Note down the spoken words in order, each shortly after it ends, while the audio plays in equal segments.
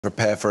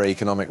Prepare for an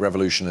economic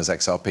revolution as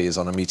XRP is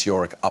on a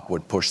meteoric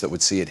upward push that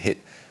would see it hit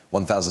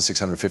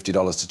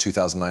 $1,650 to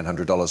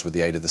 $2,900 with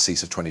the aid of the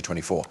cease of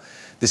 2024.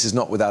 This is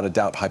not without a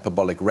doubt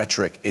hyperbolic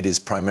rhetoric. It is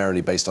primarily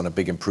based on a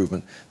big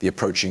improvement, the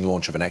approaching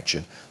launch of an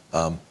exchange.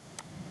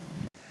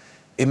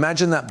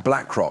 Imagine that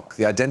BlackRock,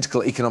 the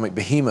identical economic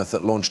behemoth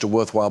that launched a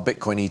worthwhile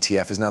Bitcoin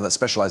ETF, is now that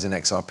specialized in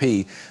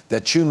XRP.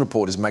 Their tune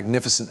report is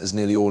magnificent, as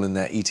nearly all in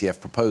their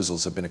ETF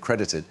proposals have been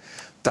accredited.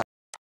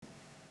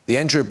 The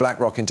entry of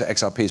BlackRock into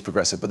XRP is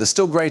progressive, but there's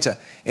still greater.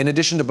 In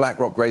addition to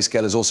BlackRock,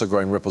 Grayscale is also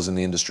growing ripples in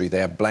the industry. They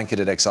have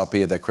blanketed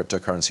XRP of their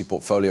cryptocurrency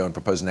portfolio and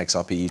propose an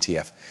XRP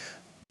ETF.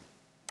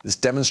 This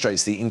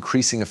demonstrates the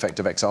increasing effect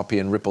of XRP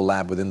and Ripple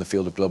Lab within the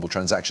field of global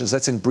transactions.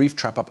 Let's in brief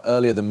trap up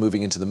earlier than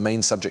moving into the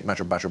main subject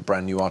matter about a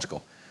brand new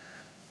article.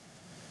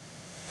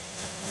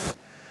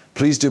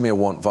 Please do me a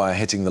want via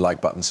hitting the like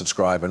button,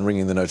 subscribe, and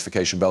ringing the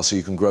notification bell so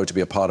you can grow to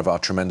be a part of our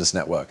tremendous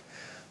network.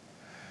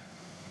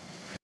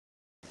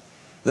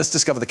 Let's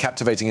discover the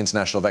captivating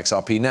international of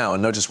XRP now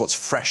and notice what's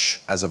fresh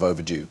as of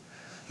overdue.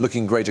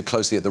 Looking greater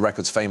closely at the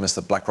records famous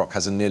that BlackRock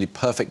has a nearly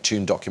perfect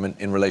tune document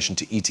in relation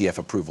to ETF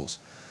approvals.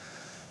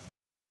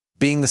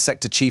 Being the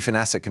sector chief in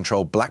asset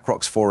control,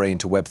 BlackRock's foray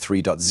into Web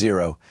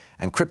 3.0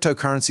 and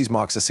cryptocurrencies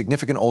marks a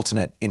significant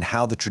alternate in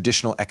how the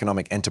traditional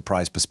economic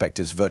enterprise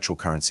perspectives virtual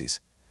currencies.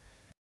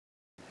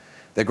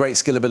 Their great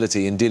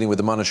scalability in dealing with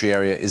the monetary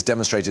area is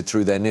demonstrated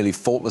through their nearly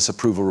faultless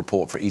approval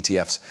report for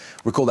ETFs.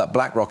 Recall that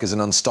BlackRock is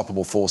an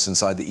unstoppable force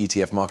inside the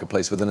ETF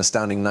marketplace with an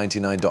astounding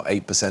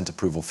 99.8%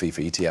 approval fee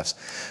for ETFs.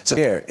 So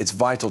here, it's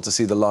vital to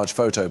see the large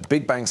photo.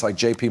 Big banks like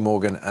JP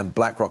Morgan and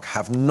BlackRock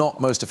have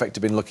not most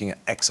effectively been looking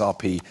at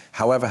XRP,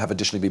 however, have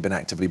additionally been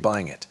actively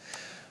buying it.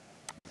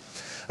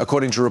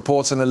 According to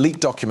reports and a leaked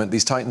document,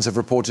 these titans have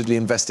reportedly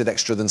invested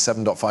extra than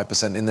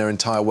 7.5% in their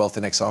entire wealth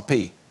in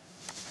XRP.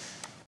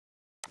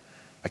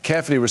 A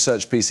carefully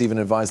researched piece even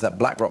advised that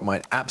BlackRock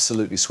might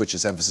absolutely switch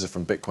its emphasis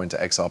from Bitcoin to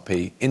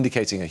XRP,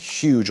 indicating a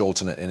huge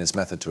alternate in its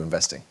method to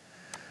investing.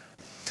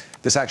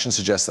 This action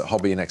suggests that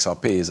hobby in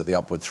XRP is at the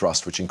upward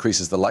thrust, which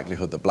increases the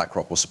likelihood that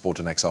BlackRock will support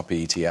an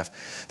XRP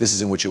ETF. This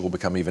is in which it will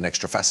become even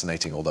extra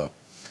fascinating, although.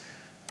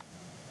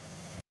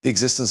 The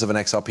existence of an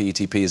XRP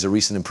ETP is a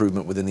recent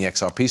improvement within the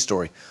XRP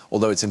story,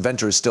 although its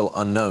inventor is still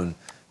unknown.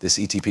 This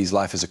ETP's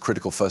life is a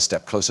critical first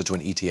step closer to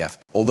an ETF.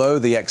 Although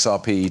the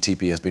XRP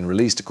ETP has been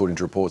released, according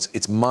to reports,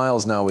 it's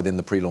miles now within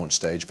the pre-launch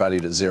stage,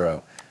 valued at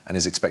 $0, and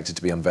is expected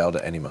to be unveiled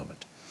at any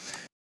moment.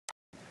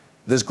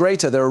 There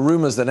are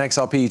rumors that an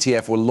XRP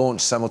ETF will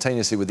launch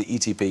simultaneously with the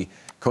ETP,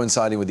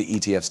 coinciding with the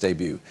ETF's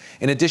debut.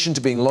 In addition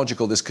to being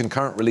logical, this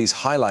concurrent release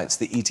highlights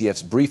the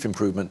ETF's brief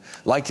improvement,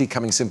 likely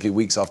coming simply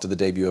weeks after the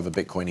debut of a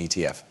Bitcoin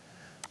ETF.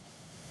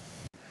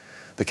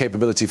 The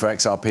capability for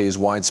XRP is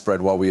widespread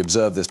while we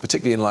observe this,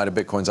 particularly in light of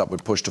Bitcoin's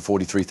upward push to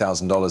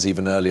 $43,000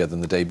 even earlier than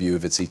the debut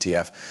of its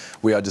ETF.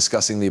 We are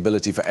discussing the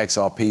ability for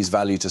XRP's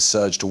value to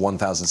surge to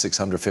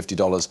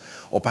 $1,650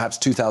 or perhaps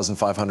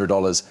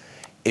 $2,500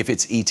 if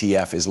its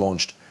ETF is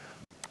launched.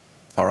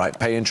 All right,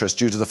 pay interest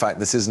due to the fact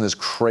this isn't as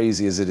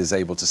crazy as it is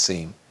able to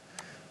seem.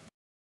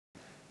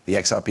 The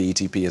XRP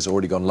ETP has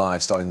already gone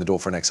live, starting the door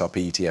for an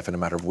XRP ETF in a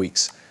matter of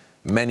weeks.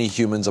 Many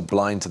humans are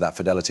blind to that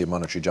fidelity of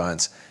monetary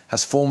giants,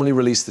 has formally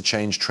released the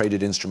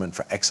change-traded instrument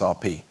for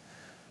XRP.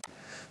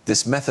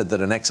 This method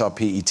that an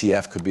XRP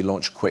ETF could be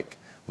launched quick,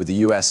 with the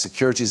US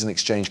Securities and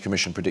Exchange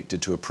Commission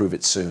predicted to approve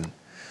it soon.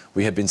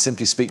 We had been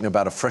simply speaking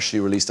about a freshly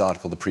released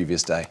article the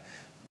previous day.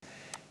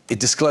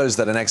 It disclosed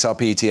that an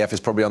XRP ETF is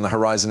probably on the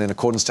horizon in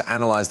accordance to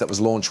analyze that was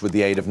launched with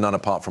the aid of none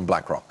apart from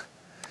BlackRock.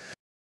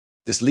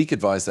 This leak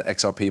advised that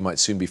XRP might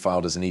soon be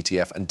filed as an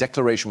ETF, and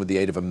declaration with the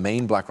aid of a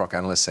main BlackRock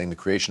analyst saying the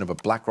creation of a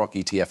BlackRock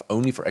ETF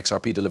only for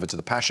XRP delivered to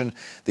the passion.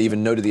 They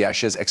even noted the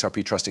iShares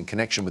XRP trust in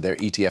connection with their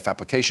ETF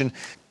application.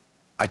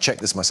 I checked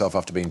this myself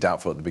after being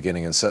doubtful at the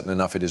beginning, and certain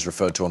enough it is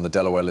referred to on the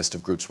Delaware list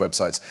of groups'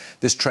 websites.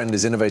 This trend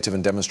is innovative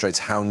and demonstrates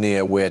how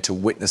near we're to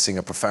witnessing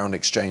a profound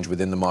exchange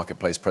within the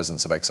marketplace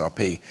presence of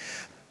XRP,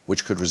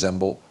 which could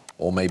resemble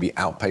or maybe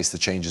outpace the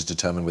changes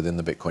determined within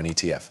the Bitcoin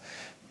ETF.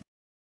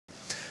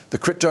 The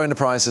crypto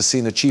enterprise has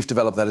seen a chief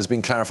develop that has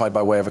been clarified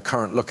by way of a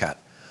current look at.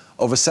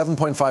 Over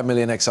 7.5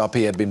 million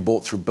XRP had been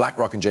bought through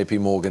BlackRock and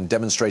JP Morgan,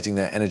 demonstrating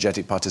their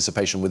energetic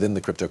participation within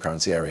the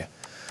cryptocurrency area.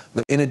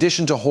 In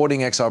addition to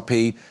hoarding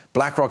XRP,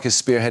 BlackRock is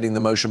spearheading the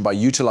motion by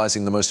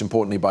utilizing the most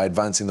importantly by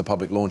advancing the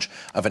public launch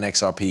of an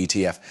XRP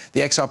ETF.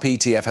 The XRP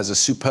ETF has a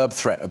superb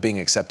threat of being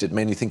accepted,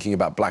 mainly thinking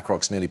about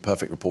BlackRock's nearly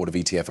perfect report of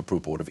ETF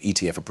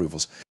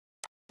approvals.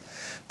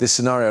 This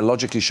scenario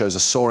logically shows a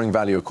soaring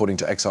value according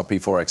to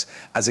XRP Forex,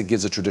 as it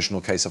gives a traditional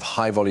case of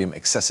high volume,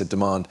 excessive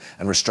demand,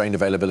 and restrained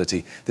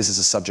availability. This is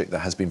a subject that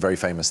has been very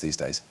famous these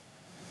days.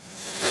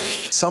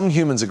 Some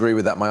humans agree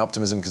with that my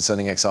optimism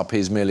concerning XRP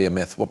is merely a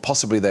myth. Well,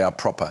 possibly they are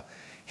proper.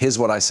 Here's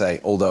what I say,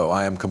 although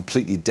I am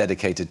completely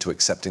dedicated to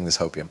accepting this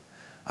hopium.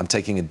 I'm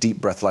taking a deep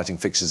breath, lighting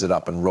fixes it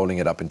up and rolling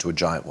it up into a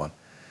giant one.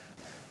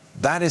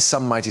 That is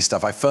some mighty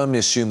stuff. I firmly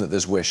assume that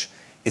there's wish.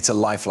 It's a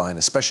lifeline,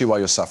 especially while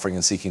you're suffering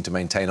and seeking to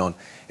maintain on.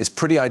 It's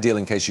pretty ideal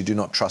in case you do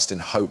not trust in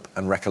hope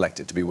and recollect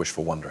it to be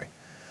wishful wondering.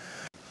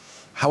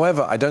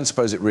 However, I don't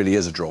suppose it really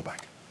is a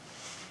drawback.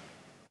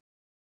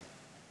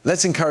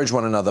 Let's encourage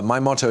one another. My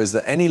motto is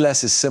that any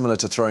less is similar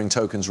to throwing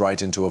tokens right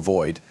into a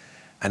void,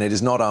 and it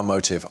is not our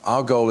motive.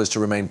 Our goal is to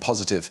remain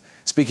positive.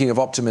 Speaking of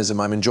optimism,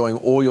 I'm enjoying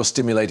all your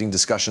stimulating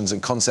discussions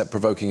and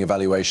concept-provoking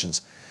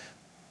evaluations.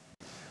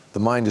 The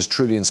mind is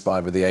truly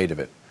inspired with the aid of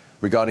it.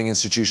 Regarding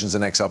institutions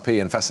and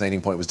XRP, a fascinating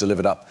point was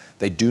delivered up.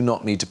 They do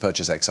not need to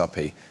purchase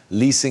XRP.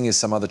 Leasing is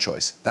some other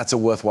choice. That's a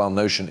worthwhile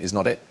notion, is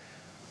not it?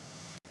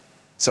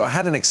 So I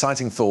had an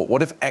exciting thought.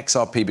 What if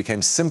XRP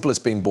became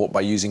simplest being bought by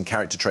using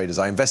character traders?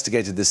 I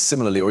investigated this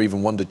similarly, or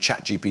even wondered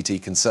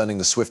ChatGPT concerning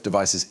the Swift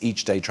device's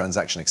each day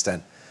transaction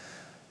extent.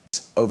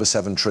 Over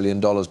 $7 trillion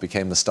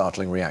became the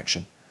startling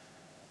reaction.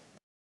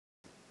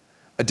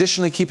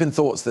 Additionally, keep in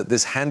thoughts that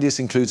this handiest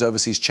includes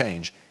overseas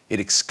change.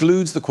 It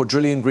excludes the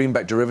quadrillion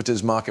greenback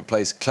derivatives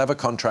marketplace, clever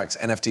contracts,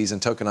 NFTs,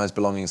 and tokenized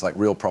belongings like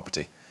real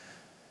property.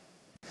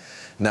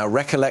 Now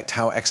recollect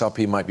how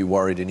XRP might be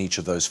worried in each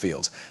of those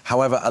fields.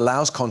 However,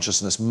 allows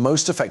consciousness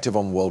most effective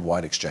on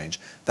worldwide exchange.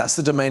 That's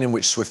the domain in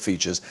which Swift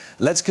features.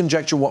 Let's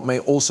conjecture what may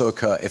also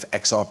occur if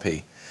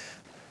XRP,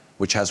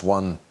 which has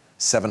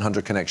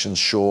 700 connections,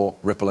 Sure,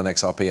 Ripple, and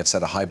XRP have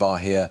set a high bar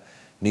here,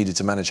 needed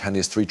to manage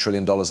handiest $3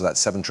 trillion of that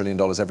 $7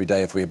 trillion every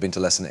day if we had been to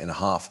lessen it in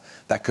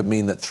half. That could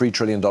mean that $3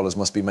 trillion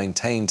must be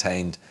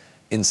maintained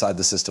inside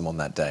the system on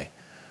that day.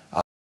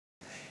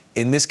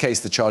 In this case,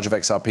 the charge of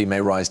XRP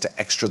may rise to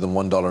extra than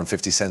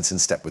 $1.50 in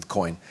step with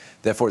coin.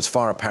 Therefore, it's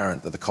far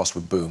apparent that the cost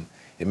would boom.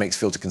 It makes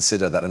feel to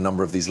consider that a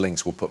number of these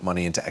links will put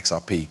money into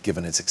XRP,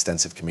 given its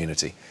extensive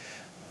community.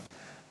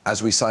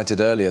 As we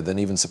cited earlier, then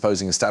even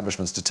supposing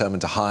establishments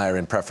determined to hire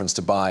in preference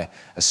to buy,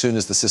 as soon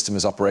as the system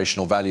is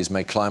operational, values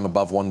may climb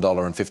above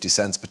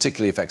 $1.50,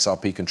 particularly if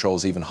XRP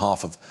controls even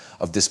half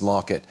of this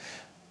market.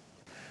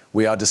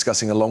 We are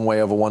discussing a long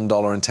way over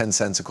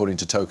 $1.10 according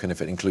to token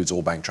if it includes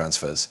all bank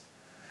transfers.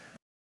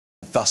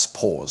 Thus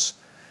pause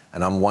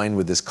and unwind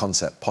with this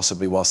concept,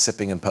 possibly while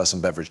sipping in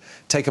person beverage.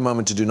 Take a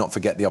moment to do not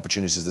forget the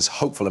opportunities of this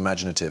hopeful,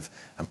 imaginative,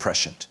 and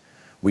prescient.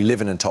 We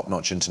live in a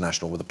top-notch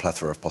international with a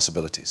plethora of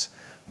possibilities.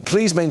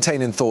 Please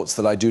maintain in thoughts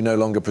that I do no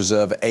longer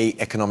preserve a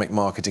economic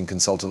marketing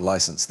consultant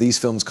license. These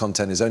films'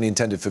 content is only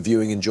intended for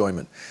viewing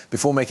enjoyment.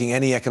 Before making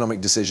any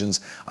economic decisions,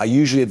 I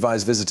usually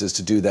advise visitors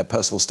to do their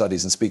personal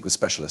studies and speak with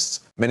specialists.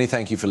 Many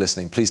thank you for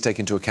listening. Please take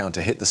into account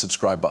to hit the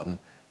subscribe button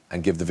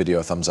and give the video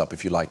a thumbs up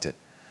if you liked it.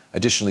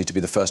 Additionally, to be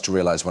the first to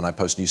realize when I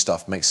post new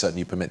stuff, make certain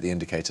you permit the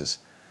indicators.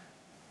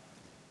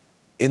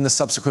 In the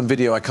subsequent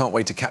video, I can't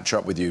wait to catch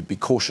up with you. Be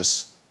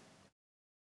cautious.